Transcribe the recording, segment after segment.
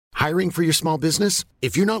Hiring for your small business?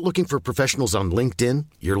 If you're not looking for professionals on LinkedIn,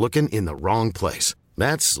 you're looking in the wrong place.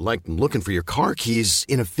 That's like looking for your car keys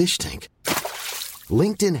in a fish tank.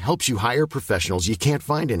 LinkedIn helps you hire professionals you can't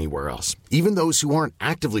find anywhere else, even those who aren't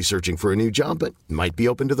actively searching for a new job but might be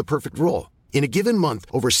open to the perfect role. In a given month,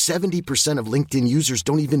 over 70% of LinkedIn users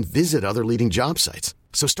don't even visit other leading job sites.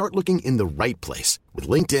 So start looking in the right place. With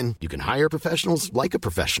LinkedIn, you can hire professionals like a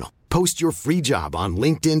professional. Post your free job on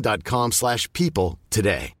linkedin.com/people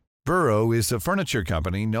today. Burrow is a furniture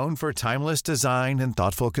company known for timeless design and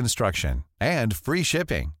thoughtful construction, and free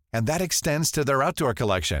shipping, and that extends to their outdoor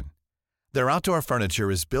collection. Their outdoor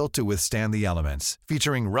furniture is built to withstand the elements,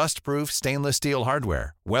 featuring rust-proof stainless steel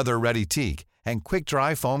hardware, weather-ready teak, and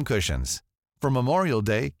quick-dry foam cushions. For Memorial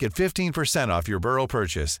Day, get 15% off your Burrow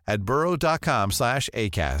purchase at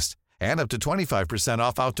burrow.com/ACAST and up to 25%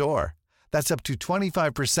 off outdoor. That's up to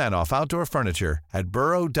 25% off outdoor furniture at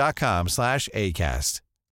burrow.com/ACAST.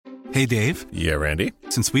 Hey, Dave. Yeah, Randy.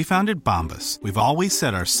 Since we founded Bombas, we've always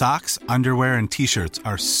said our socks, underwear, and T-shirts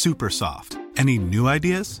are super soft. Any new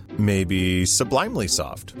ideas? Maybe sublimely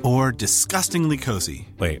soft. Or disgustingly cozy.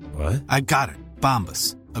 Wait, what? I got it.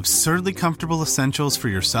 Bombas. Absurdly comfortable essentials for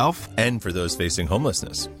yourself and for those facing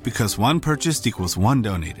homelessness. Because one purchased equals one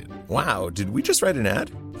donated. Wow, did we just write an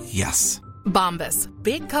ad? Yes. Bombas.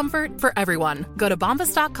 Big comfort for everyone. Go to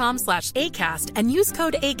bombas.com/ACAST and use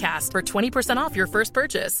code ACAST for 20% off your first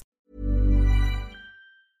purchase.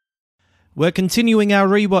 We're continuing our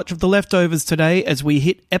rewatch of The Leftovers today as we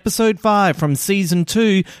hit episode 5 from season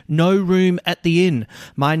 2, No Room at the Inn.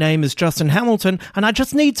 My name is Justin Hamilton, and I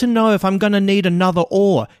just need to know if I'm going to need another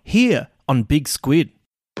oar here on Big Squid.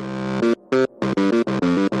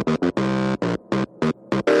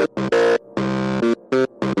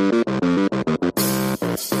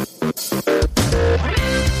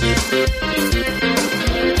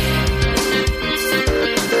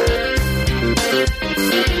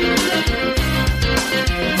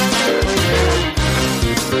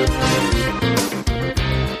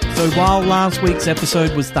 So while last week's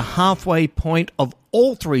episode was the halfway point of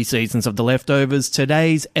all 3 seasons of The Leftovers,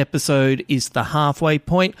 today's episode is the halfway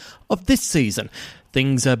point of this season.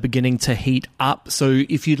 Things are beginning to heat up, so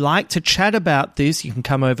if you'd like to chat about this, you can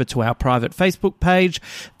come over to our private Facebook page.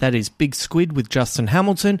 That is Big Squid with Justin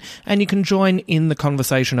Hamilton, and you can join in the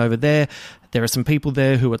conversation over there. There are some people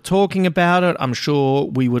there who are talking about it. I'm sure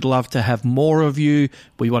we would love to have more of you.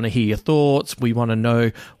 We want to hear your thoughts. We want to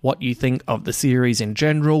know what you think of the series in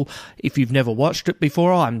general. If you've never watched it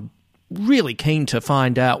before, I'm really keen to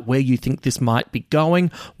find out where you think this might be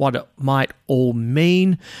going, what it might all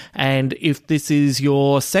mean. And if this is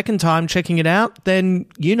your second time checking it out, then,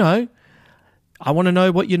 you know, I want to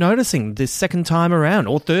know what you're noticing this second time around,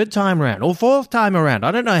 or third time around, or fourth time around.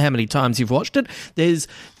 I don't know how many times you've watched it. There's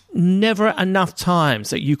never enough times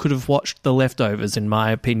that you could have watched The Leftovers, in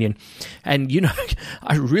my opinion. And, you know,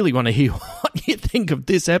 I really want to hear what you think of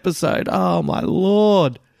this episode. Oh, my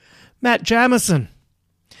Lord. Matt Jamison.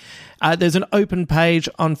 There's an open page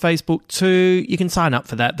on Facebook too. You can sign up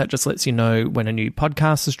for that. That just lets you know when a new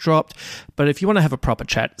podcast is dropped. But if you want to have a proper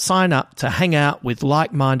chat, sign up to hang out with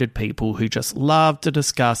like-minded people who just love to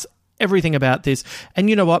discuss everything about this. And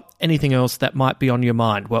you know what? Anything else that might be on your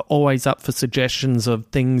mind. We're always up for suggestions of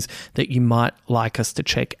things that you might like us to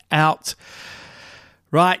check out.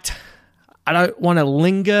 Right. I don't want to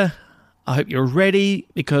linger. I hope you're ready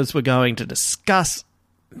because we're going to discuss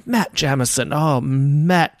Matt Jamison. Oh,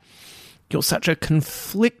 Matt. You're such a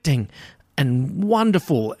conflicting and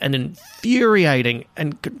wonderful and infuriating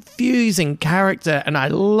and confusing character, and I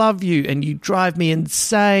love you, and you drive me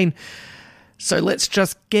insane. So let's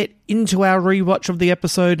just get into our rewatch of the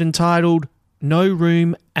episode entitled No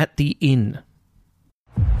Room at the Inn.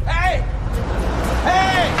 Hey!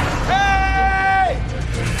 Hey! Hey!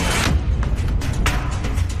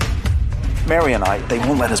 Mary and they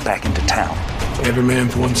won't let us back into town. Every man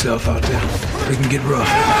for oneself out there. They can get rough.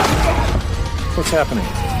 What's happening?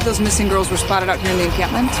 Those missing girls were spotted out here in the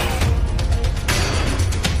encampment.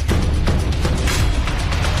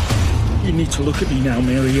 You need to look at me now,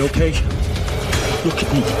 Mary, okay? Look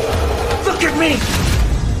at me. Look at me!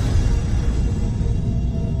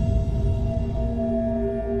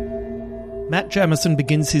 Matt Jamison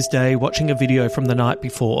begins his day watching a video from the night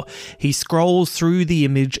before. He scrolls through the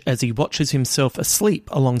image as he watches himself asleep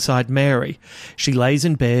alongside Mary. She lays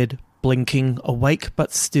in bed, blinking, awake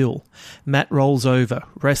but still. Matt rolls over,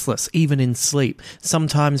 restless even in sleep,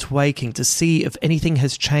 sometimes waking to see if anything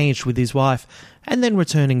has changed with his wife, and then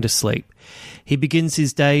returning to sleep. He begins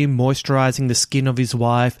his day moisturizing the skin of his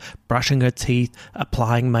wife, brushing her teeth,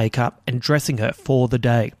 applying makeup, and dressing her for the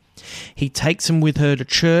day. He takes him with her to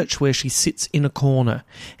church where she sits in a corner.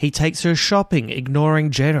 He takes her shopping,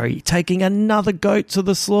 ignoring Jerry, taking another goat to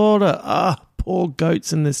the slaughter. Poor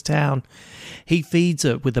goats in this town. He feeds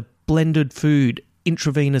her with a blended food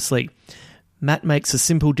intravenously. Matt makes a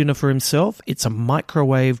simple dinner for himself. It's a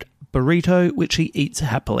microwaved burrito, which he eats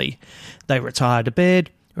happily. They retire to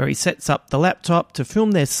bed, where he sets up the laptop to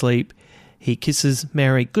film their sleep. He kisses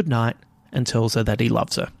Mary goodnight and tells her that he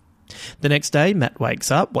loves her. The next day, Matt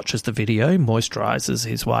wakes up, watches the video, moisturises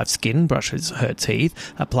his wife's skin, brushes her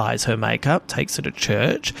teeth, applies her makeup, takes her to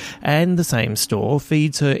church, and the same store,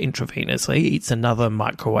 feeds her intravenously, eats another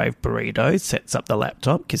microwave burrito, sets up the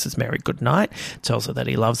laptop, kisses Mary goodnight, tells her that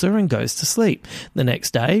he loves her, and goes to sleep. The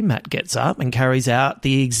next day, Matt gets up and carries out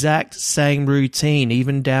the exact same routine,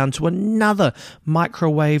 even down to another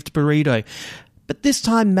microwaved burrito. But this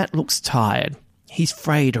time, Matt looks tired. He's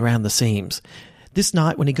frayed around the seams. This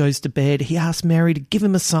night when he goes to bed, he asks Mary to give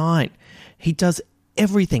him a sign. He does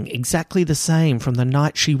everything exactly the same from the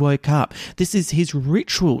night she woke up. This is his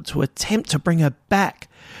ritual to attempt to bring her back.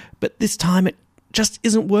 But this time it just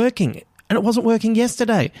isn't working. And it wasn't working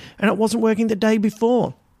yesterday. And it wasn't working the day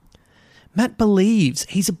before. Matt believes.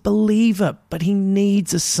 He's a believer. But he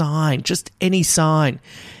needs a sign. Just any sign.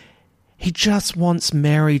 He just wants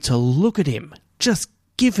Mary to look at him. Just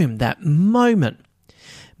give him that moment.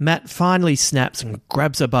 Matt finally snaps and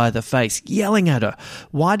grabs her by the face, yelling at her.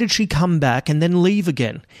 Why did she come back and then leave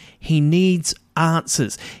again? He needs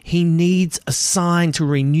answers. He needs a sign to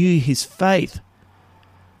renew his faith.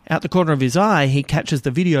 Out the corner of his eye, he catches the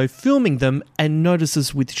video filming them and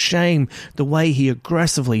notices with shame the way he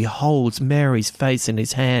aggressively holds Mary's face in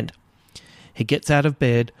his hand. He gets out of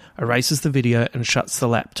bed, erases the video and shuts the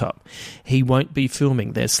laptop. He won't be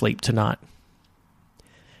filming their sleep tonight.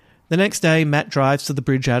 The next day, Matt drives to the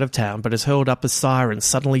bridge out of town, but is hurled up as sirens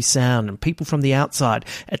suddenly sound and people from the outside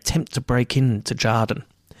attempt to break into Jarden.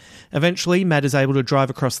 Eventually, Matt is able to drive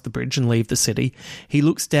across the bridge and leave the city. He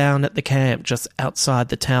looks down at the camp just outside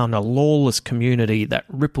the town, a lawless community that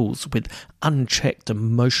ripples with unchecked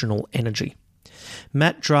emotional energy.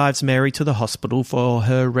 Matt drives Mary to the hospital for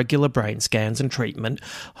her regular brain scans and treatment,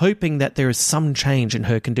 hoping that there is some change in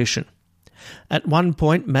her condition. At one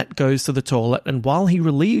point, Matt goes to the toilet, and while he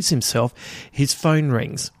relieves himself, his phone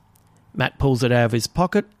rings. Matt pulls it out of his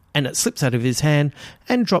pocket, and it slips out of his hand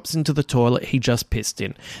and drops into the toilet he just pissed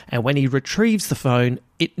in. And when he retrieves the phone,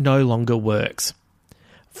 it no longer works.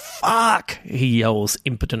 "Fuck!" he yells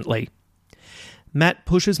impotently. Matt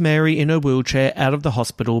pushes Mary in her wheelchair out of the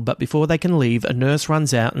hospital, but before they can leave, a nurse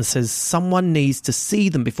runs out and says someone needs to see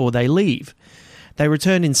them before they leave. They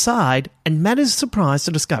return inside, and Matt is surprised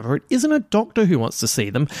to discover it isn't a doctor who wants to see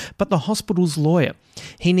them, but the hospital's lawyer.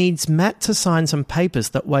 He needs Matt to sign some papers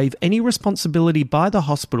that waive any responsibility by the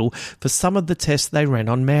hospital for some of the tests they ran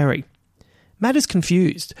on Mary. Matt is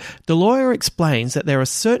confused. The lawyer explains that there are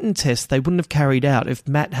certain tests they wouldn't have carried out if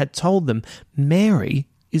Matt had told them Mary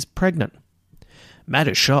is pregnant. Matt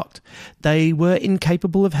is shocked. They were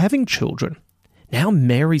incapable of having children. Now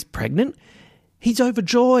Mary's pregnant? He's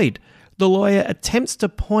overjoyed. The lawyer attempts to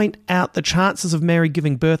point out the chances of Mary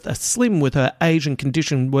giving birth are slim with her age and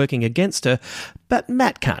condition working against her, but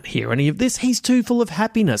Matt can't hear any of this. He's too full of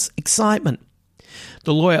happiness, excitement.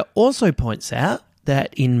 The lawyer also points out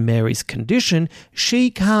that in Mary's condition,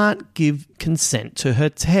 she can't give consent to her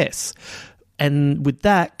tests. And with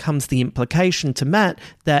that comes the implication to Matt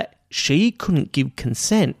that she couldn't give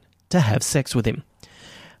consent to have sex with him.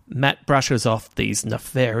 Matt brushes off these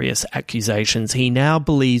nefarious accusations. He now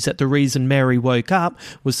believes that the reason Mary woke up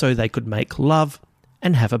was so they could make love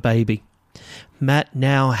and have a baby. Matt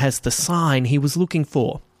now has the sign he was looking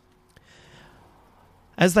for.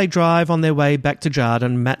 As they drive on their way back to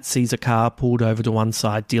Jarden, Matt sees a car pulled over to one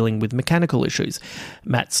side dealing with mechanical issues.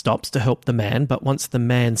 Matt stops to help the man, but once the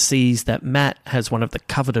man sees that Matt has one of the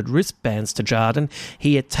coveted wristbands to Jarden,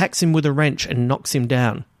 he attacks him with a wrench and knocks him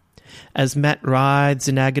down. As Matt writhes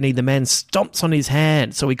in agony, the man stomps on his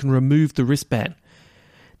hand so he can remove the wristband.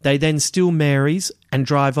 They then steal Mary's and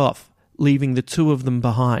drive off, leaving the two of them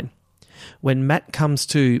behind. When Matt comes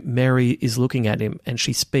to, Mary is looking at him and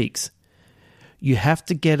she speaks. "You have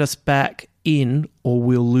to get us back in or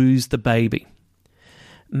we'll lose the baby."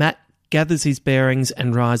 Matt gathers his bearings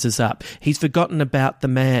and rises up. He's forgotten about the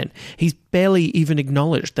man. He's barely even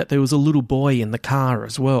acknowledged that there was a little boy in the car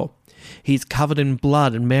as well. He's covered in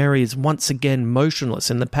blood and Mary is once again motionless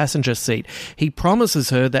in the passenger seat. He promises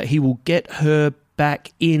her that he will get her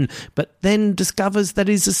back in, but then discovers that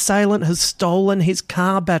his assailant has stolen his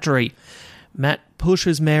car battery. Matt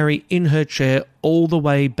pushes Mary in her chair all the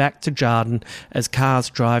way back to Jarden as cars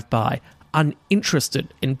drive by,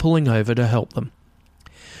 uninterested in pulling over to help them.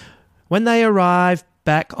 When they arrive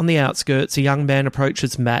back on the outskirts, a young man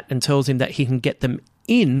approaches Matt and tells him that he can get them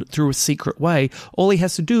in through a secret way. All he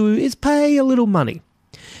has to do is pay a little money.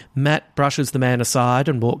 Matt brushes the man aside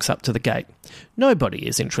and walks up to the gate. Nobody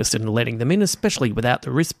is interested in letting them in, especially without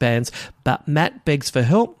the wristbands, but Matt begs for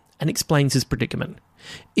help and explains his predicament.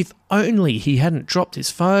 If only he hadn't dropped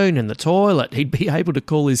his phone in the toilet, he'd be able to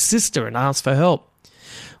call his sister and ask for help.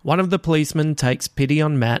 One of the policemen takes pity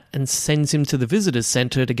on Matt and sends him to the visitors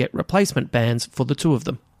centre to get replacement bands for the two of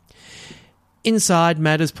them. Inside,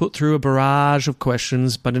 Matt is put through a barrage of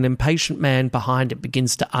questions, but an impatient man behind him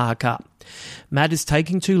begins to arc up. Matt is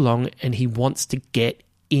taking too long and he wants to get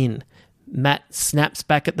in. Matt snaps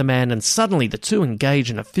back at the man and suddenly the two engage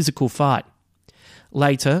in a physical fight.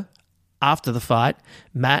 Later, after the fight,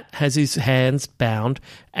 Matt has his hands bound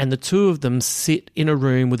and the two of them sit in a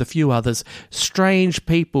room with a few others, strange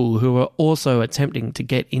people who are also attempting to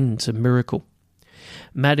get into Miracle.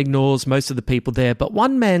 Matt ignores most of the people there, but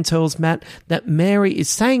one man tells Matt that Mary is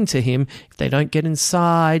saying to him if they don't get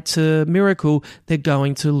inside to Miracle, they're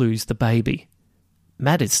going to lose the baby.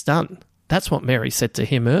 Matt is stunned. That's what Mary said to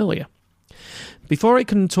him earlier. Before he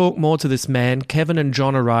can talk more to this man, Kevin and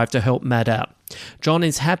John arrive to help Matt out. John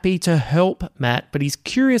is happy to help Matt, but he's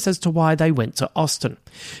curious as to why they went to Austin.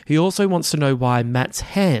 He also wants to know why Matt's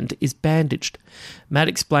hand is bandaged. Matt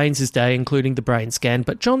explains his day, including the brain scan,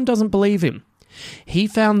 but John doesn't believe him. He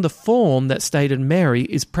found the form that stated Mary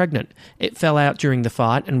is pregnant. It fell out during the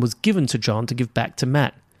fight and was given to John to give back to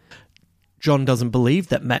Matt. John doesn't believe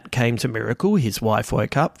that Matt came to Miracle. His wife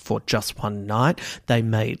woke up for just one night. They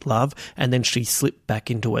made love, and then she slipped back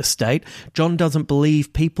into her state. John doesn't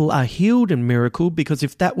believe people are healed in Miracle because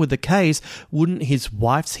if that were the case, wouldn't his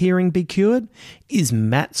wife's hearing be cured? Is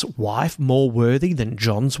Matt's wife more worthy than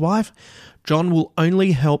John's wife? John will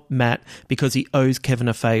only help Matt because he owes Kevin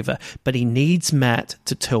a favour, but he needs Matt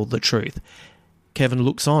to tell the truth. Kevin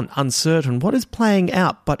looks on, uncertain what is playing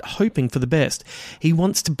out, but hoping for the best. He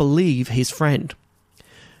wants to believe his friend.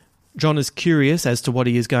 John is curious as to what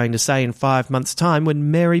he is going to say in 5 months' time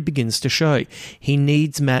when Mary begins to show. He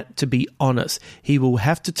needs Matt to be honest. He will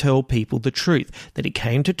have to tell people the truth, that he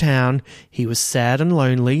came to town, he was sad and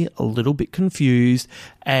lonely, a little bit confused,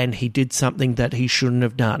 and he did something that he shouldn't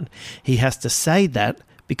have done. He has to say that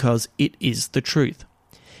because it is the truth.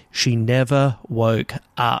 She never woke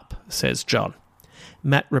up, says John.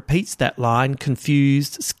 Matt repeats that line,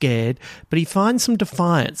 confused, scared, but he finds some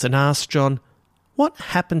defiance and asks John, "What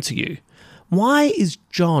happened to you? Why is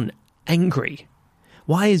John angry?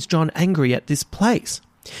 Why is John angry at this place?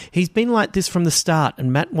 He's been like this from the start,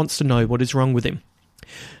 and Matt wants to know what is wrong with him."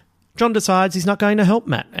 John decides he's not going to help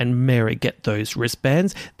Matt and Mary get those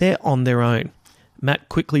wristbands. They're on their own. Matt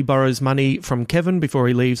quickly borrows money from Kevin before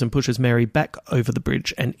he leaves and pushes Mary back over the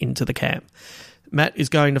bridge and into the camp. Matt is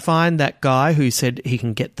going to find that guy who said he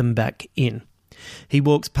can get them back in. He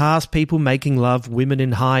walks past people making love, women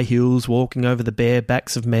in high heels walking over the bare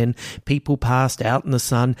backs of men, people passed out in the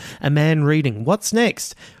sun, a man reading "What's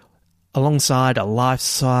next?" alongside a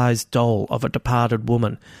life-size doll of a departed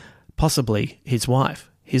woman, possibly his wife,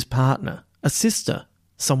 his partner, a sister,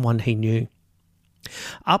 someone he knew.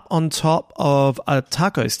 Up on top of a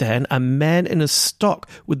taco stand, a man in a stock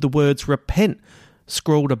with the words "Repent"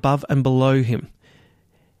 scrawled above and below him.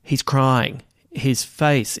 He's crying. His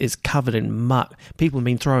face is covered in muck. People have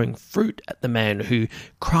been throwing fruit at the man who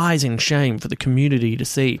cries in shame for the community to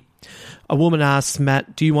see. A woman asks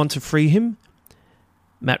Matt, "Do you want to free him?"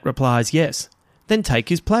 Matt replies, "Yes." "Then take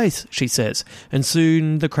his place," she says, and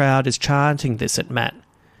soon the crowd is chanting this at Matt.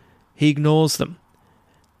 He ignores them.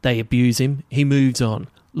 They abuse him. He moves on,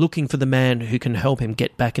 looking for the man who can help him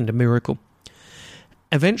get back into Miracle.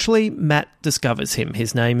 Eventually, Matt discovers him.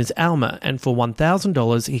 His name is Alma, and for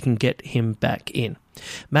 $1,000 he can get him back in.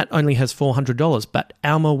 Matt only has $400, but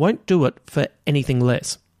Alma won't do it for anything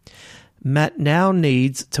less. Matt now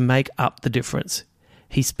needs to make up the difference.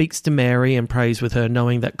 He speaks to Mary and prays with her,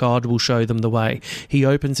 knowing that God will show them the way. He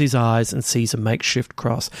opens his eyes and sees a makeshift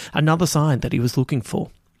cross, another sign that he was looking for.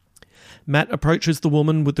 Matt approaches the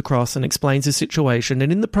woman with the cross and explains his situation,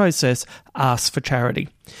 and in the process asks for charity.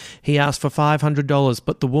 He asks for $500,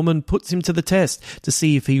 but the woman puts him to the test to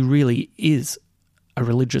see if he really is a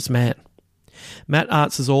religious man. Matt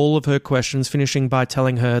answers all of her questions, finishing by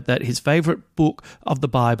telling her that his favourite book of the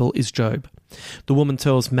Bible is Job. The woman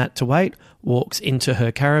tells Matt to wait, walks into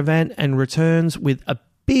her caravan, and returns with a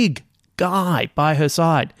big guy by her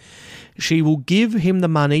side. She will give him the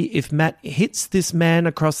money if Matt hits this man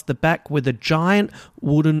across the back with a giant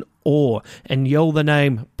wooden oar and yell the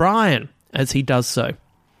name Brian as he does so.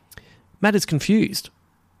 Matt is confused.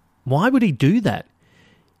 Why would he do that?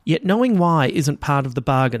 Yet knowing why isn't part of the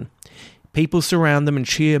bargain. People surround them and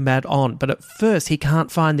cheer Matt on, but at first he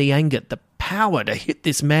can't find the anger, the power to hit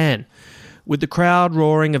this man. With the crowd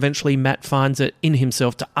roaring, eventually Matt finds it in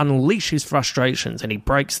himself to unleash his frustrations, and he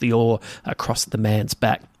breaks the oar across the man's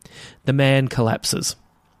back. The man collapses.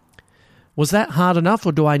 "Was that hard enough,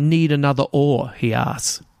 or do I need another oar?" he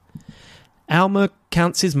asks. Alma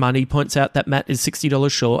counts his money, points out that Matt is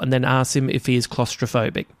 $60 short, and then asks him if he is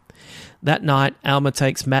claustrophobic. That night, Alma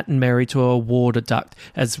takes Matt and Mary to a water duct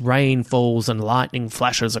as rain falls and lightning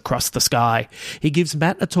flashes across the sky. He gives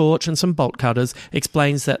Matt a torch and some bolt cutters,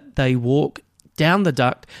 explains that they walk down the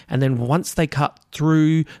duct, and then once they cut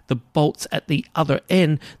through the bolts at the other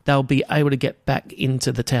end, they'll be able to get back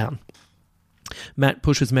into the town. Matt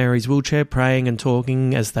pushes Mary's wheelchair, praying and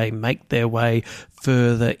talking as they make their way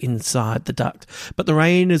further inside the duct. But the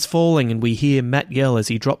rain is falling, and we hear Matt yell as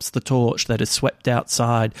he drops the torch that is swept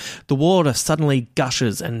outside. The water suddenly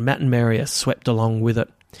gushes, and Matt and Mary are swept along with it.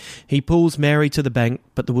 He pulls Mary to the bank,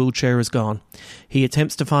 but the wheelchair is gone. He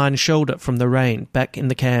attempts to find shelter from the rain back in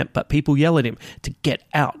the camp, but people yell at him to get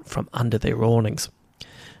out from under their awnings.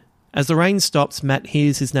 As the rain stops, Matt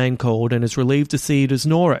hears his name called and is relieved to see it is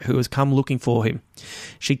Nora who has come looking for him.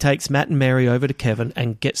 She takes Matt and Mary over to Kevin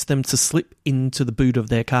and gets them to slip into the boot of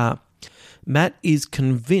their car. Matt is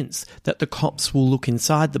convinced that the cops will look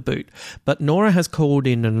inside the boot, but Nora has called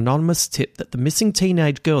in an anonymous tip that the missing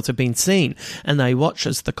teenage girls have been seen, and they watch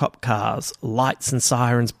as the cop cars, lights and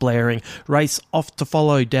sirens blaring, race off to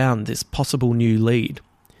follow down this possible new lead.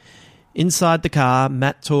 Inside the car,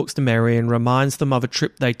 Matt talks to Mary and reminds them of a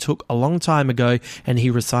trip they took a long time ago, and he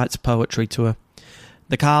recites poetry to her.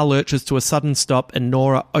 The car lurches to a sudden stop and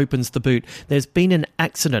Nora opens the boot. There's been an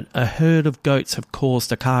accident. A herd of goats have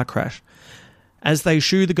caused a car crash. As they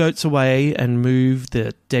shoo the goats away and move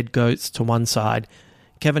the dead goats to one side,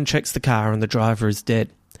 Kevin checks the car and the driver is dead.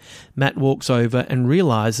 Matt walks over and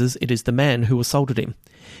realises it is the man who assaulted him.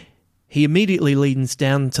 He immediately leans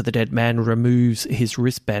down to the dead man and removes his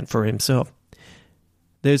wristband for himself.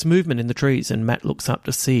 There's movement in the trees, and Matt looks up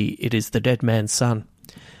to see it is the dead man's son.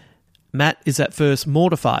 Matt is at first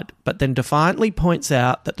mortified, but then defiantly points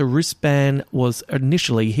out that the wristband was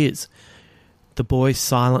initially his. The boy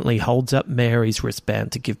silently holds up Mary's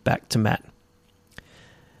wristband to give back to Matt.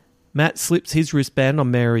 Matt slips his wristband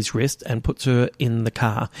on Mary's wrist and puts her in the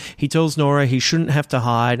car. He tells Nora he shouldn't have to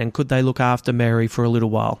hide, and could they look after Mary for a little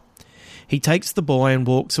while. He takes the boy and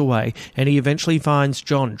walks away, and he eventually finds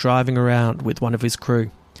John driving around with one of his crew.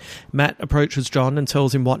 Matt approaches John and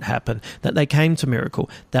tells him what happened, that they came to Miracle,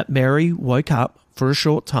 that Mary woke up for a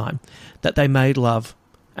short time, that they made love,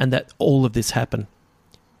 and that all of this happened.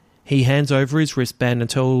 He hands over his wristband and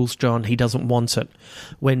tells John he doesn't want it.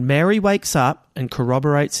 When Mary wakes up and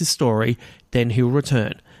corroborates his story, then he'll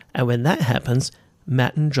return, and when that happens,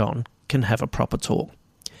 Matt and John can have a proper talk.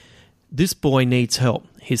 This boy needs help.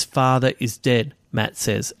 His father is dead, Matt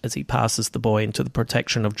says as he passes the boy into the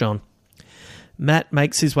protection of John. Matt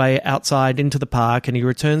makes his way outside into the park and he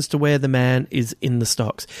returns to where the man is in the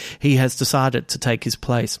stocks. He has decided to take his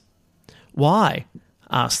place. "Why?"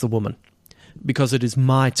 asks the woman. "Because it is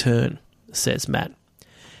my turn," says Matt.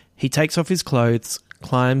 He takes off his clothes,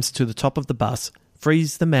 climbs to the top of the bus,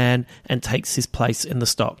 frees the man and takes his place in the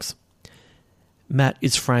stocks. Matt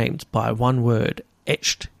is framed by one word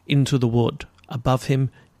etched into the wood above him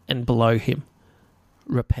and below him: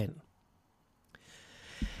 repent.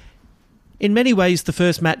 In many ways, the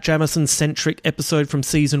first Matt Jamison-centric episode from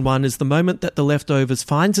Season 1 is the moment that The Leftovers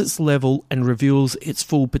finds its level and reveals its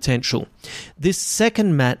full potential. This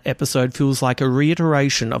second Matt episode feels like a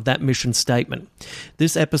reiteration of that mission statement.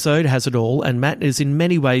 This episode has it all, and Matt is in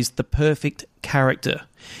many ways the perfect character.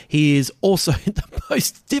 He is also the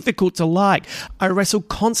most difficult to like. I wrestle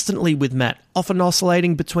constantly with Matt, often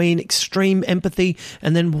oscillating between extreme empathy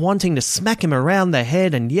and then wanting to smack him around the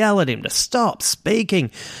head and yell at him to stop speaking.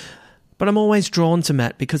 But I'm always drawn to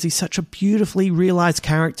Matt because he's such a beautifully realised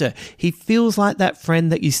character. He feels like that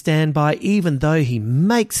friend that you stand by even though he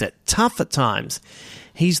makes it tough at times.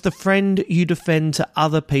 He's the friend you defend to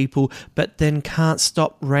other people but then can't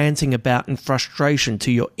stop ranting about in frustration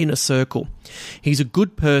to your inner circle. He's a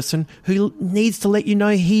good person who needs to let you know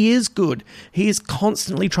he is good. He is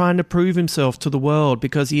constantly trying to prove himself to the world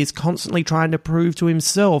because he is constantly trying to prove to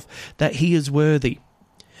himself that he is worthy.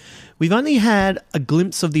 We've only had a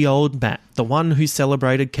glimpse of the old Matt, the one who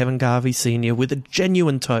celebrated Kevin Garvey Sr. with a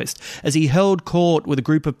genuine toast, as he held court with a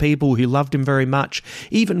group of people who loved him very much,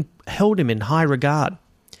 even held him in high regard.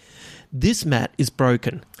 This Matt is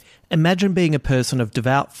broken, Imagine being a person of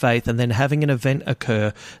devout faith and then having an event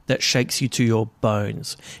occur that shakes you to your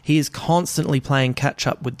bones. He is constantly playing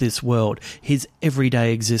catch-up with this world, his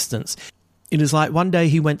everyday existence. It is like one day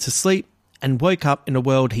he went to sleep and woke up in a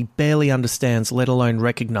world he barely understands, let alone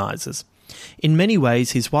recognises. In many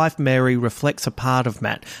ways, his wife Mary reflects a part of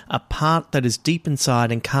Matt, a part that is deep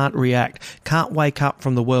inside and can't react, can't wake up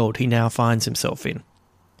from the world he now finds himself in.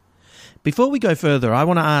 Before we go further, I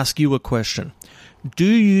want to ask you a question. Do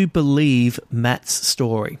you believe Matt's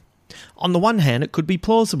story? On the one hand, it could be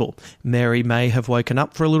plausible. Mary may have woken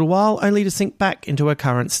up for a little while only to sink back into her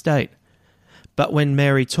current state. But when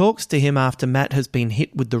Mary talks to him after Matt has been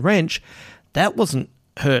hit with the wrench, that wasn't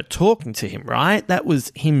her talking to him, right? That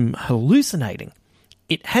was him hallucinating.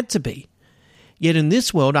 It had to be. Yet in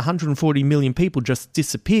this world, 140 million people just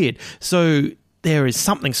disappeared, so there is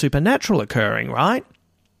something supernatural occurring, right?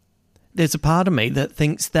 There's a part of me that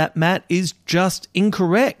thinks that Matt is just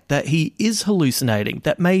incorrect, that he is hallucinating,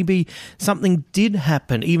 that maybe something did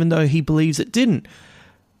happen even though he believes it didn't.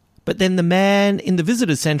 But then the man in the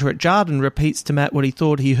visitor centre at Jarden repeats to Matt what he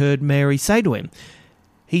thought he heard Mary say to him.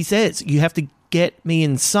 He says, "You have to get me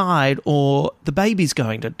inside or the baby's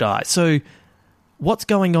going to die." So what's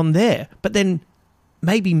going on there? But then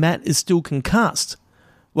maybe Matt is still concussed.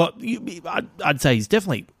 Well, I'd say he's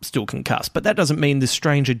definitely still concussed, but that doesn't mean this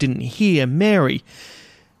stranger didn't hear Mary.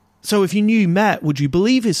 So if you knew Matt, would you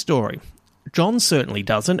believe his story? John certainly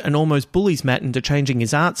doesn't and almost bullies Matt into changing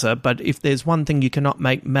his answer, but if there's one thing you cannot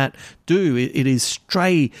make Matt do, it is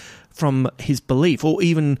stray from his belief, or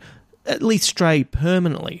even at least stray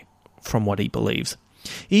permanently from what he believes.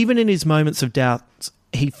 Even in his moments of doubt,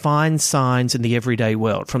 he finds signs in the everyday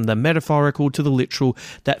world, from the metaphorical to the literal,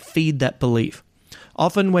 that feed that belief.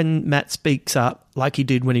 Often when Matt speaks up, like he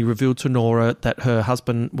did when he revealed to Nora that her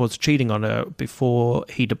husband was cheating on her before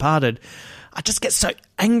he departed, I just get so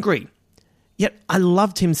angry. Yet I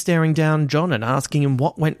loved him staring down John and asking him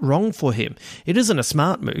what went wrong for him. It isn't a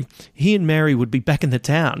smart move. He and Mary would be back in the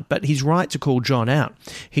town, but he's right to call John out.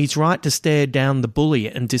 He's right to stare down the bully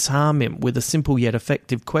and disarm him with a simple yet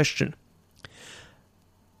effective question.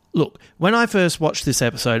 Look, when I first watched this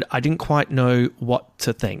episode, I didn't quite know what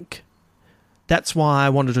to think. That's why I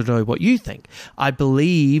wanted to know what you think. I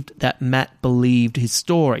believed that Matt believed his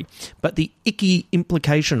story, but the icky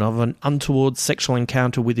implication of an untoward sexual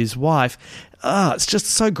encounter with his wife, it's just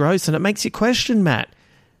so gross and it makes you question Matt.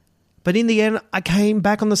 But in the end, I came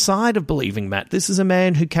back on the side of believing Matt. This is a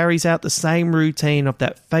man who carries out the same routine of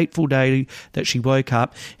that fateful day that she woke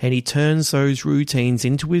up, and he turns those routines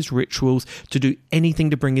into his rituals to do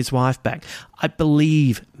anything to bring his wife back. I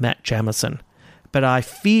believe Matt Jamison. But I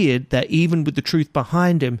feared that even with the truth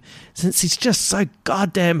behind him, since he's just so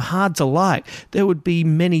goddamn hard to like, there would be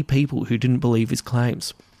many people who didn't believe his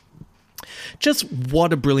claims. Just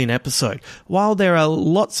what a brilliant episode. While there are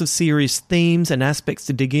lots of serious themes and aspects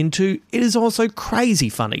to dig into, it is also crazy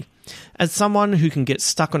funny. As someone who can get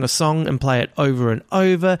stuck on a song and play it over and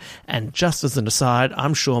over, and just as an aside,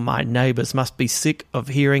 I'm sure my neighbours must be sick of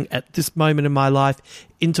hearing at this moment in my life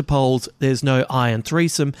Interpol's There's No Iron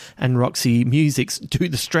Threesome and Roxy Music's Do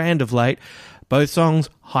the Strand of late. Both songs,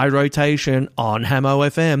 high rotation on Hamo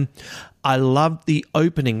FM. I loved the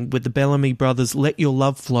opening with the Bellamy Brothers' Let Your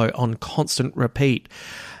Love Flow on constant repeat.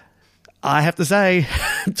 I have to say,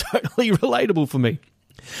 totally relatable for me.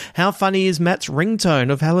 How funny is Matt's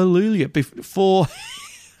ringtone of Hallelujah before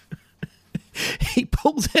he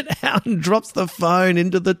pulls it out and drops the phone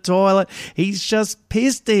into the toilet? He's just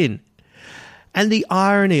pissed in. And the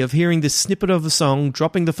irony of hearing this snippet of a song,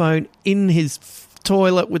 dropping the phone in his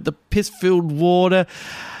toilet with the piss-filled water,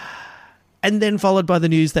 and then followed by the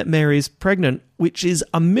news that Mary is pregnant, which is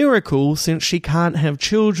a miracle since she can't have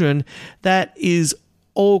children. That is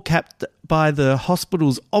all capped by the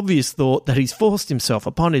hospital's obvious thought that he's forced himself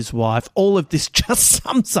upon his wife. All of this just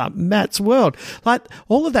sums up Matt's world. Like,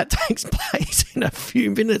 all of that takes place in a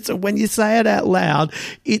few minutes, and when you say it out loud,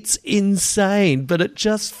 it's insane, but it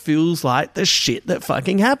just feels like the shit that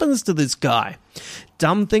fucking happens to this guy.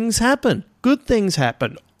 Dumb things happen. Good things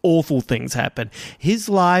happen. Awful things happen. His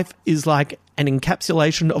life is like an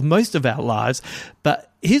encapsulation of most of our lives,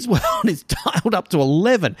 but his world is dialed up to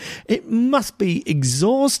 11. It must be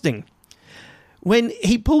exhausting. When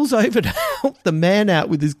he pulls over to help the man out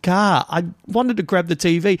with his car, I wanted to grab the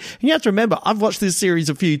TV. And you have to remember, I've watched this series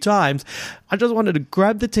a few times. I just wanted to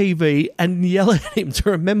grab the TV and yell at him to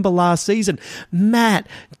remember last season. Matt,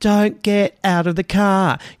 don't get out of the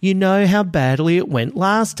car. You know how badly it went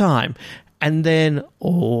last time. And then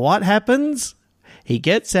what happens? He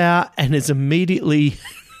gets out and is immediately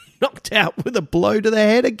knocked out with a blow to the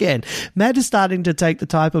head again. Matt is starting to take the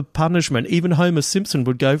type of punishment even Homer Simpson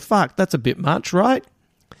would go, fuck, that's a bit much, right?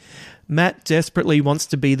 Matt desperately wants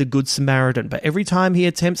to be the Good Samaritan, but every time he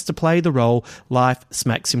attempts to play the role, life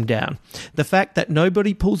smacks him down. The fact that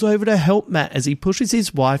nobody pulls over to help Matt as he pushes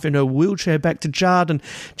his wife in her wheelchair back to Jardin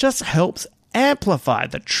just helps amplify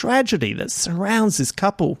the tragedy that surrounds this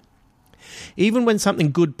couple. Even when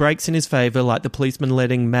something good breaks in his favour, like the policeman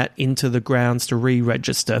letting Matt into the grounds to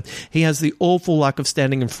re-register, he has the awful luck of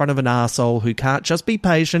standing in front of an arsehole who can't just be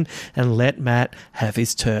patient and let Matt have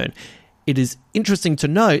his turn. It is interesting to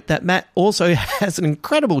note that Matt also has an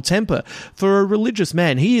incredible temper. For a religious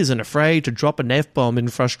man, he isn't afraid to drop an F-bomb in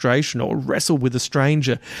frustration or wrestle with a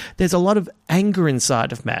stranger. There's a lot of anger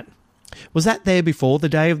inside of Matt. Was that there before the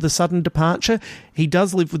day of the sudden departure? He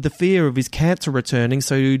does live with the fear of his cancer returning,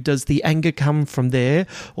 so does the anger come from there?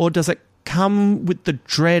 Or does it come with the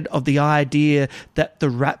dread of the idea that the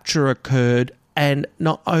rapture occurred and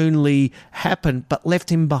not only happened, but left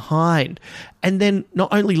him behind? And then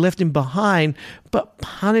not only left him behind, but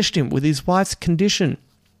punished him with his wife's condition.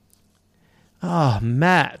 Ah,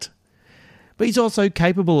 Matt. But he's also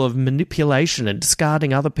capable of manipulation and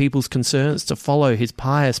discarding other people's concerns to follow his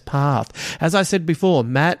pious path. As I said before,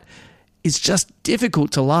 Matt is just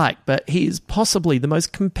difficult to like, but he is possibly the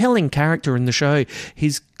most compelling character in the show.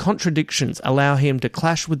 His contradictions allow him to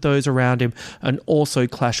clash with those around him and also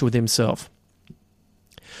clash with himself.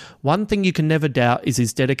 One thing you can never doubt is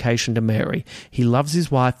his dedication to Mary. He loves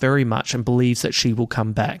his wife very much and believes that she will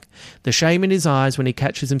come back. The shame in his eyes when he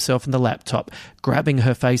catches himself in the laptop, grabbing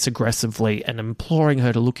her face aggressively and imploring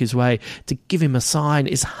her to look his way, to give him a sign,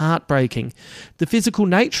 is heartbreaking. The physical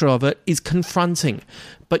nature of it is confronting,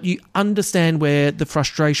 but you understand where the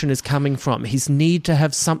frustration is coming from. His need to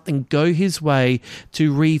have something go his way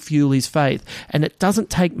to refuel his faith. And it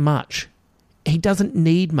doesn't take much. He doesn't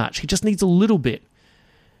need much. He just needs a little bit.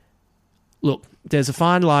 Look, there's a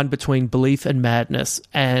fine line between belief and madness,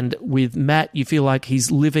 and with Matt, you feel like he's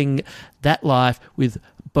living that life with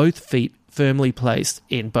both feet firmly placed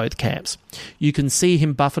in both camps. You can see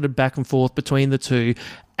him buffeted back and forth between the two,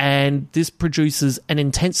 and this produces an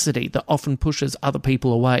intensity that often pushes other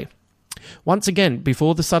people away. Once again,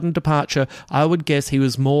 before the sudden departure, I would guess he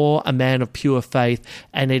was more a man of pure faith,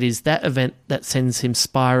 and it is that event that sends him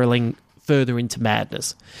spiralling further into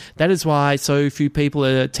madness. That is why so few people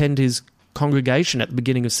attend his congregation at the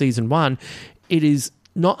beginning of season 1. It is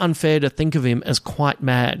not unfair to think of him as quite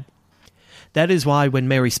mad. That is why when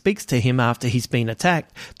Mary speaks to him after he's been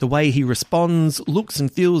attacked, the way he responds looks and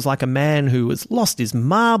feels like a man who has lost his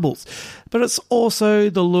marbles, but it's also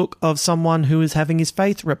the look of someone who is having his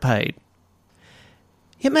faith repaid.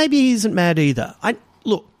 Yet maybe he isn't mad either.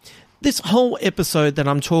 Look, this whole episode that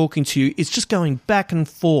I'm talking to you is just going back and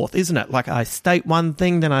forth, isn't it? Like I state one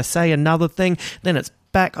thing, then I say another thing, then it's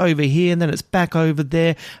back over here and then it's back over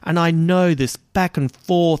there, and I know this back and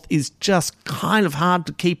forth is just kind of hard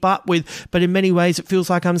to keep up with, but in many ways it feels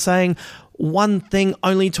like I'm saying one thing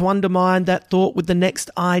only to undermine that thought with the next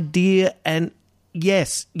idea. And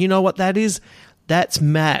yes, you know what that is? That's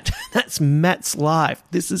Matt. That's Matt's life.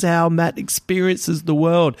 This is how Matt experiences the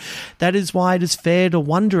world. That is why it is fair to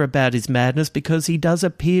wonder about his madness, because he does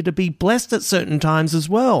appear to be blessed at certain times as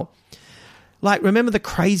well. Like, remember the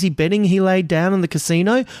crazy betting he laid down in the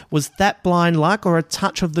casino? Was that blind luck or a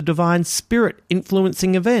touch of the divine spirit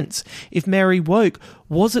influencing events? If Mary woke,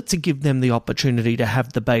 was it to give them the opportunity to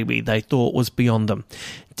have the baby they thought was beyond them?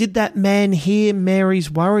 Did that man hear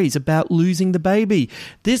Mary's worries about losing the baby?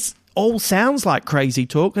 This all sounds like crazy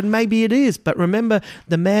talk, and maybe it is, but remember,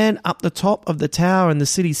 the man up the top of the tower in the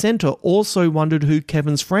city centre also wondered who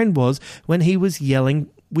Kevin's friend was when he was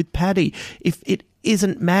yelling with Paddy. If it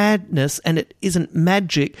isn't madness and it isn't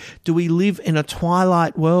magic, do we live in a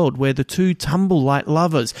twilight world where the two tumble like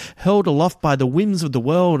lovers, held aloft by the whims of the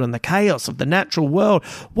world and the chaos of the natural world?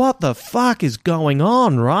 What the fuck is going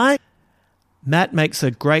on, right? Matt makes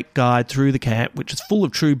a great guide through the camp, which is full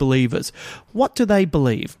of true believers. What do they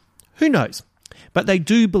believe? Who knows? But they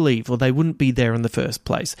do believe, or they wouldn't be there in the first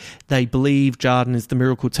place. They believe Jardin is the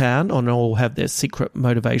miracle town, and all have their secret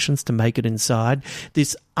motivations to make it inside.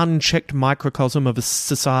 This unchecked microcosm of a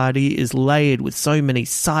society is layered with so many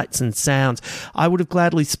sights and sounds. I would have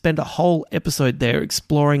gladly spent a whole episode there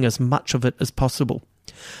exploring as much of it as possible.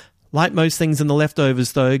 Like most things in The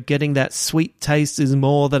Leftovers, though, getting that sweet taste is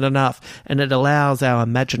more than enough, and it allows our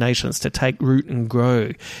imaginations to take root and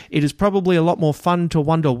grow. It is probably a lot more fun to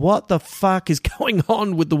wonder what the fuck is going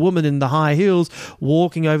on with the woman in the high heels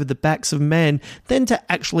walking over the backs of men than to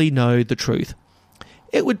actually know the truth.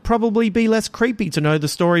 It would probably be less creepy to know the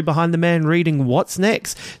story behind the man reading What's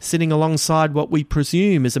Next, sitting alongside what we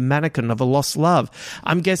presume is a mannequin of a lost love.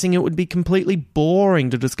 I'm guessing it would be completely boring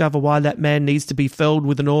to discover why that man needs to be felled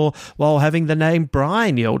with an oar while having the name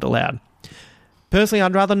Brian yelled aloud. Personally,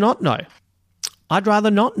 I'd rather not know. I'd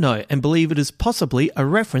rather not know and believe it is possibly a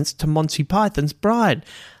reference to Monty Python's Bride.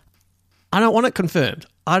 I don't want it confirmed.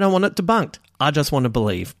 I don't want it debunked. I just want to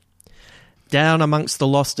believe. Down amongst the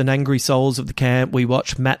lost and angry souls of the camp, we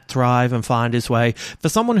watch Matt thrive and find his way. For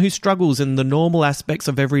someone who struggles in the normal aspects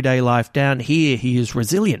of everyday life, down here he is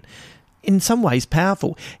resilient. In some ways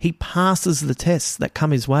powerful. He passes the tests that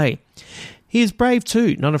come his way. He is brave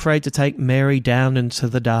too, not afraid to take Mary down into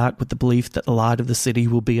the dark with the belief that the light of the city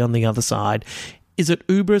will be on the other side. Is it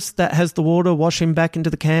hubris that has the water wash him back into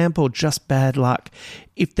the camp, or just bad luck?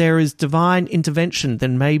 If there is divine intervention,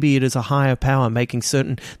 then maybe it is a higher power making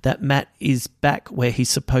certain that Matt is back where he's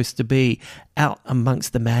supposed to be, out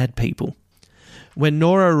amongst the mad people. When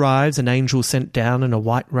Nora arrives, an angel sent down in a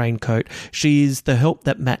white raincoat, she is the help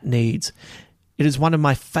that Matt needs. It is one of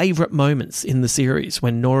my favourite moments in the series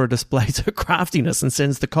when Nora displays her craftiness and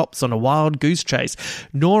sends the cops on a wild goose chase.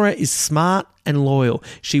 Nora is smart and loyal.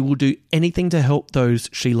 She will do anything to help those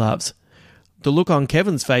she loves. The look on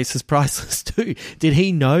Kevin's face is priceless too. Did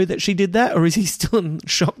he know that she did that, or is he still in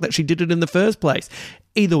shock that she did it in the first place?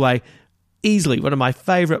 Either way, easily one of my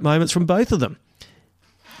favourite moments from both of them.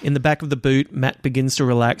 In the back of the boot, Matt begins to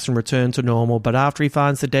relax and return to normal, but after he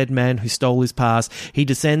finds the dead man who stole his pass, he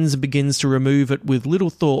descends and begins to remove it with little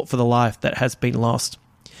thought for the life that has been lost.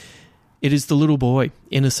 It is the little boy,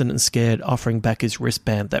 innocent and scared, offering back his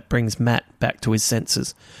wristband that brings Matt back to his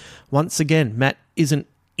senses. Once again, Matt isn't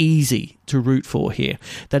easy to root for here.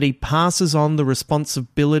 That he passes on the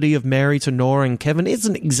responsibility of Mary to Nora and Kevin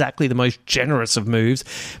isn't exactly the most generous of moves,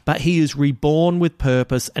 but he is reborn with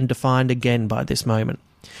purpose and defined again by this moment.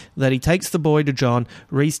 That he takes the boy to John,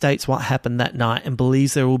 restates what happened that night, and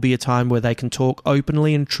believes there will be a time where they can talk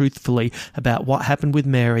openly and truthfully about what happened with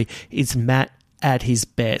Mary is Matt at his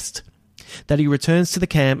best. That he returns to the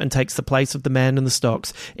camp and takes the place of the man in the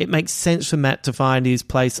stocks. It makes sense for Matt to find his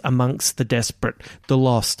place amongst the desperate, the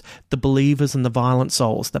lost, the believers and the violent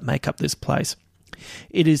souls that make up this place.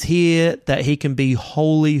 It is here that he can be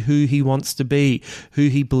wholly who he wants to be, who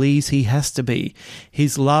he believes he has to be.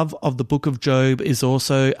 His love of the Book of Job is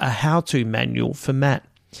also a how-to manual for Matt.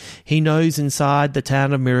 He knows inside the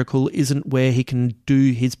town of Miracle isn't where he can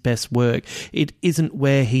do his best work. It isn't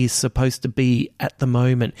where he is supposed to be at the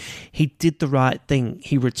moment. He did the right thing.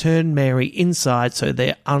 He returned Mary inside so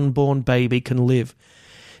their unborn baby can live.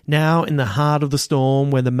 Now, in the heart of the storm,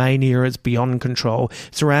 where the mania is beyond control,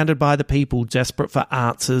 surrounded by the people desperate for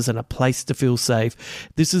answers and a place to feel safe,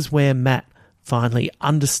 this is where Matt finally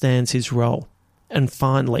understands his role and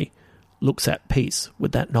finally looks at peace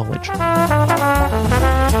with that knowledge.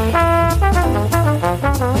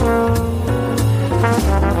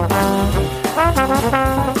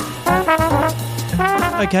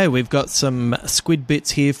 Okay, we've got some squid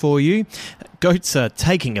bits here for you. Goats are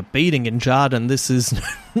taking a beating in Jarden. This is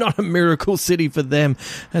not a miracle city for them,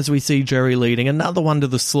 as we see Jerry leading another one to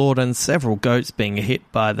the slaughter and several goats being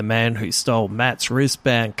hit by the man who stole Matt's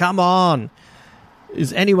wristband. Come on!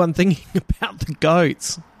 Is anyone thinking about the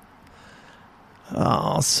goats?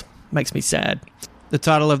 Oh, makes me sad. The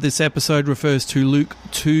title of this episode refers to Luke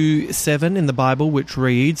 2:7 in the Bible, which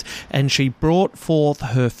reads, "And she brought forth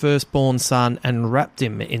her firstborn son and wrapped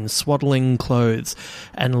him in swaddling clothes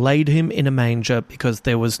and laid him in a manger because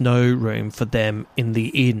there was no room for them in the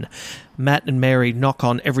inn." Matt and Mary knock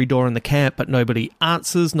on every door in the camp, but nobody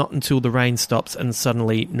answers, not until the rain stops and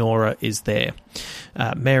suddenly Nora is there.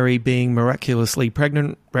 Mary being miraculously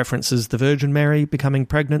pregnant references the Virgin Mary becoming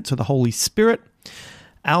pregnant to the Holy Spirit.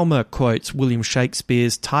 Alma quotes William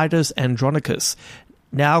Shakespeare's Titus Andronicus,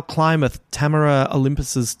 "Now climbeth Tamara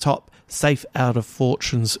Olympus's top, safe out of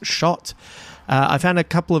fortune's shot." I found a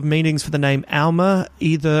couple of meanings for the name Alma,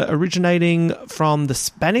 either originating from the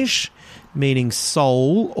Spanish, meaning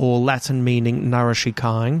soul, or Latin meaning nourishing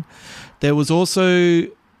kind. There was also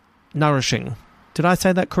nourishing. Did I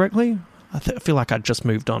say that correctly? I feel like I just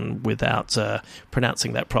moved on without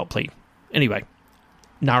pronouncing that properly. Anyway,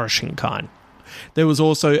 nourishing kind. There was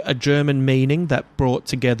also a German meaning that brought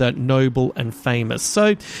together noble and famous.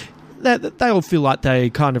 So they all feel like they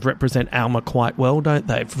kind of represent Alma quite well, don't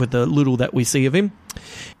they, for the little that we see of him.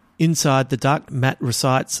 Inside the duct, Matt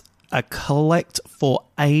recites a collect for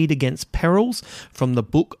aid against perils from the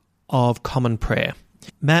Book of Common Prayer.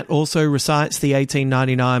 Matt also recites the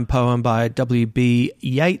 1899 poem by W.B.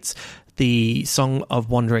 Yeats, The Song of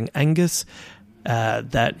Wandering Aengus.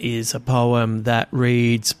 That is a poem that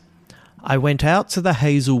reads, I went out to the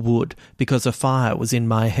hazel wood because a fire was in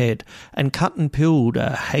my head, and cut and peeled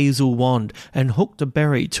a hazel wand and hooked a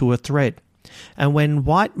berry to a thread. And when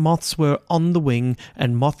white moths were on the wing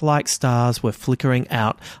and moth-like stars were flickering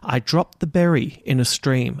out, I dropped the berry in a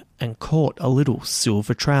stream and caught a little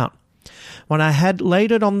silver trout. When I had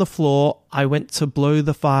laid it on the floor, I went to blow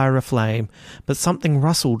the fire aflame, but something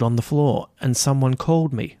rustled on the floor, and someone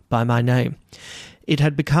called me by my name. It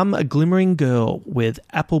had become a glimmering girl with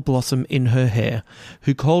apple blossom in her hair,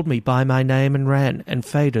 who called me by my name and ran and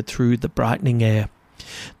faded through the brightening air.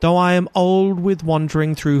 Though I am old with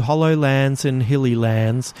wandering through hollow lands and hilly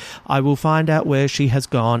lands, I will find out where she has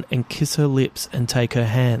gone and kiss her lips and take her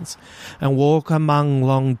hands, and walk among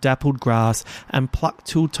long dappled grass and pluck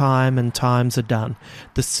till time and times are done,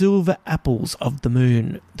 the silver apples of the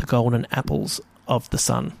moon, the golden apples of the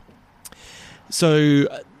sun. So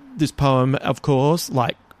this poem, of course,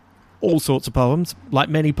 like all sorts of poems, like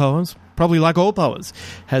many poems, probably like all poems,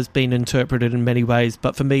 has been interpreted in many ways,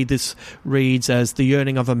 but for me this reads as the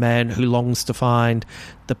yearning of a man who longs to find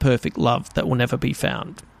the perfect love that will never be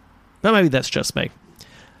found. But maybe that's just me.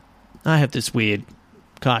 I have this weird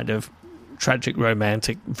kind of tragic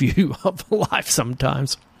romantic view of life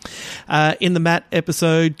sometimes. In the Matt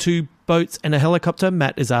episode, 2 boats and a helicopter,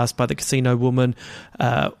 Matt is asked by the casino woman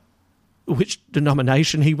which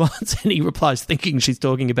denomination he wants, and he replies thinking she's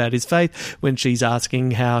talking about his faith when she's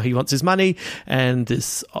asking how he wants his money, and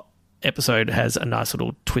this episode has a nice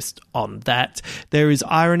little twist on that. There is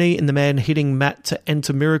irony in the man hitting Matt to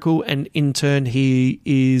enter Miracle, and in turn he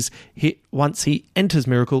is hit once he enters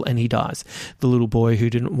Miracle and he dies. The little boy who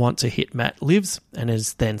didn't want to hit Matt lives and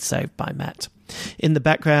is then saved by Matt. In the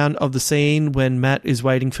background of the scene, when Matt is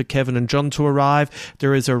waiting for Kevin and John to arrive,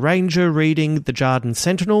 there is a ranger reading the Jardine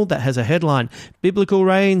Sentinel that has a headline, Biblical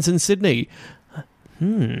Rains in Sydney.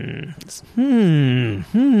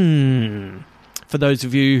 For those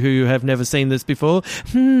of you who have never seen this before,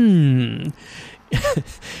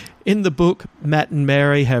 In the book, Matt and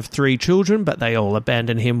Mary have 3 children, but they all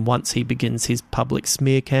abandon him once he begins his public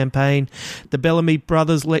smear campaign. The Bellamy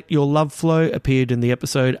brothers' Let Your Love Flow appeared in the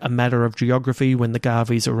episode A Matter of Geography when the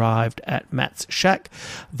Garveys arrived at Matt's shack.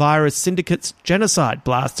 Virus Syndicate's Genocide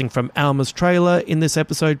blasting from Alma's trailer in this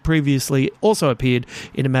episode previously also appeared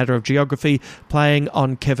in A Matter of Geography, playing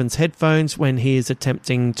on Kevin's headphones when he is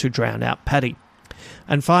attempting to drown out Paddy.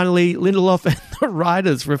 And finally, Lindelof and the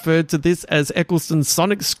writers referred to this as Eccleston's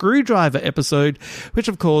Sonic Screwdriver episode, which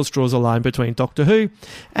of course draws a line between Doctor Who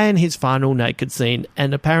and his final naked scene.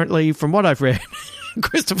 And apparently, from what I've read,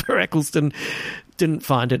 Christopher Eccleston didn't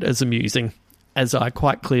find it as amusing as I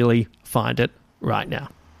quite clearly find it right now.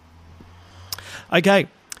 Okay,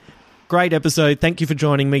 great episode. Thank you for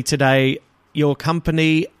joining me today. Your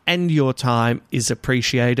company and your time is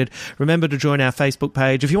appreciated. Remember to join our Facebook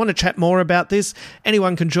page. If you want to chat more about this,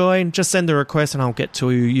 anyone can join. Just send the request and I'll get to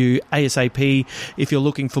you ASAP. If you're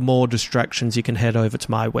looking for more distractions, you can head over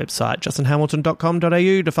to my website,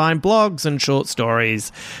 justinhamilton.com.au, to find blogs and short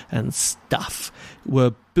stories and stuff.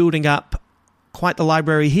 We're building up quite the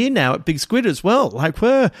library here now at Big Squid as well. Like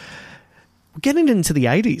we're getting into the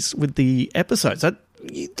 80s with the episodes.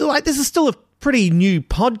 This is still a pretty new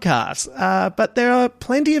podcast, but there are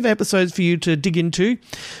plenty of episodes for you to dig into,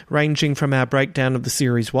 ranging from our breakdown of the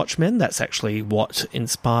series Watchmen. That's actually what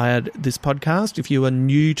inspired this podcast, if you are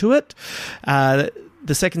new to it. The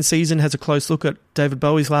second season has a close look at David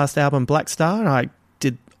Bowie's last album, Black Star. I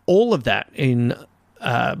did all of that in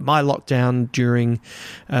my lockdown during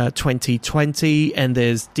 2020, and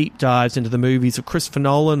there's deep dives into the movies of Christopher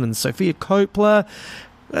Nolan and Sofia Coppola.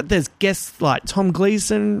 There's guests like Tom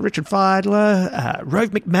Gleeson, Richard Fidler,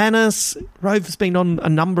 Rove McManus. Rove has been on a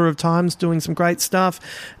number of times doing some great stuff.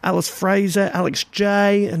 Alice Fraser, Alex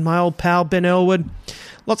J, and my old pal Ben Elwood.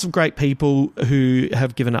 Lots of great people who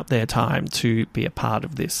have given up their time to be a part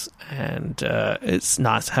of this, and it's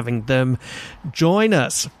nice having them join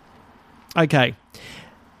us. Okay,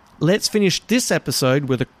 let's finish this episode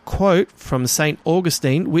with a quote from St.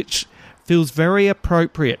 Augustine, which feels very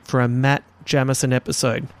appropriate for a Matt Jamison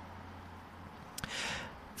episode.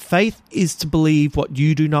 Faith is to believe what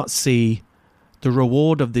you do not see. The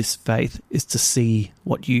reward of this faith is to see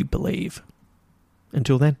what you believe.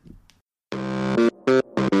 Until then.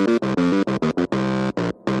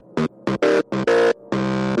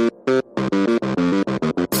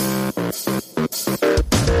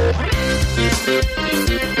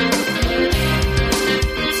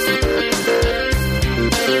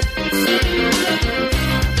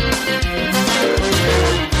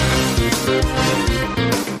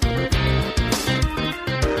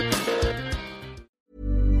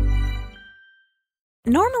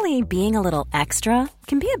 Normally, Normally, being a little extra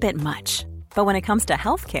can be a bit much. But when it comes to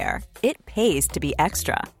healthcare, it pays to be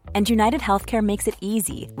extra. And United Healthcare makes it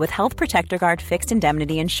easy with Health Protector Guard fixed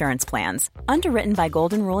indemnity insurance plans. Underwritten by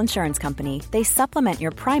Golden Rule Insurance Company, they supplement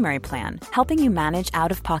your primary plan, helping you manage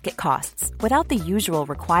out-of-pocket costs without the usual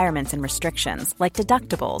requirements and restrictions like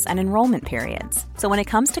deductibles and enrollment periods. So when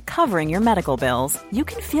it comes to covering your medical bills, you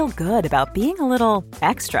can feel good about being a little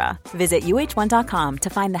extra. Visit uh1.com to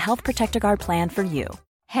find the Health Protector Guard plan for you.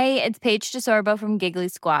 Hey, it's Paige DeSorbo from Giggly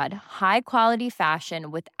Squad. High quality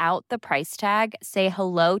fashion without the price tag. Say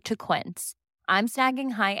hello to Quince. I'm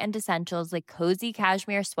snagging high-end essentials like cozy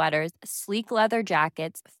cashmere sweaters, sleek leather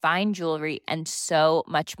jackets, fine jewelry, and so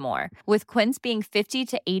much more. With Quince being 50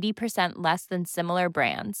 to 80% less than similar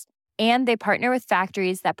brands. And they partner with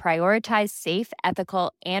factories that prioritize safe,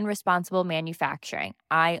 ethical, and responsible manufacturing.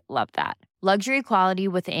 I love that. Luxury quality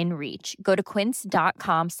within reach. Go to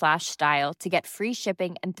quince.com/style to get free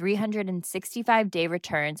shipping and 365-day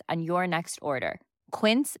returns on your next order.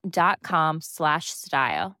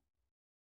 Quince.com/style.